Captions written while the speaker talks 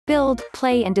Build,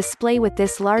 play and display with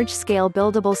this large-scale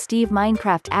buildable Steve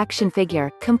Minecraft action figure,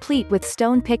 complete with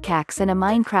stone pickaxe and a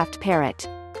Minecraft parrot.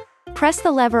 Press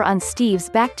the lever on Steve's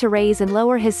back to raise and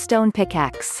lower his stone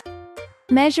pickaxe.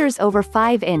 Measures over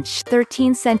 5 inch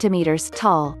 13 centimeters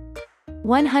tall.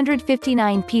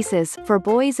 159 pieces, for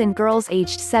boys and girls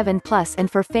aged 7+ and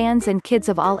for fans and kids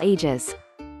of all ages.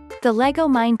 The LEGO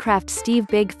Minecraft Steve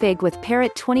BigFig with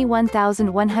Parrot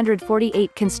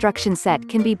 21148 construction set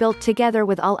can be built together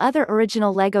with all other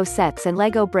original LEGO sets and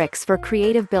LEGO bricks for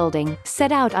creative building.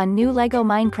 Set out on new LEGO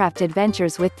Minecraft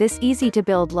adventures with this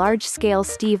easy-to-build large-scale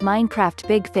Steve Minecraft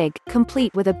BigFig,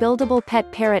 complete with a buildable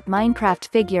pet parrot Minecraft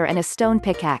figure and a stone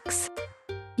pickaxe.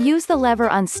 Use the lever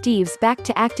on Steve's back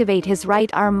to activate his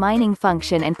right arm mining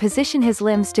function and position his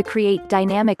limbs to create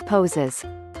dynamic poses.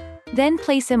 Then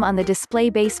place him on the display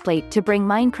baseplate to bring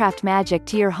Minecraft magic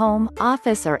to your home,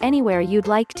 office or anywhere you'd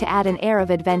like to add an air of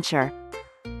adventure.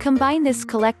 Combine this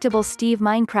collectible Steve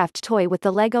Minecraft toy with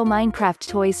the LEGO Minecraft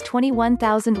Toys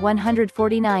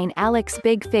 21149 Alex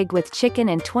BigFig with chicken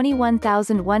and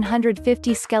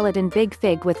 21150 Skeleton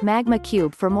BigFig with Magma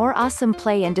Cube for more awesome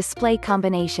play and display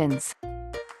combinations.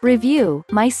 Review: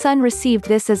 my son received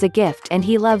this as a gift and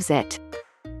he loves it.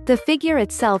 The figure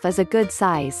itself is a good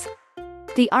size.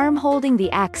 The arm holding the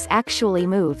axe actually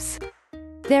moves.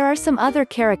 There are some other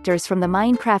characters from the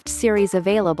Minecraft series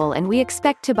available and we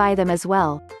expect to buy them as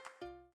well.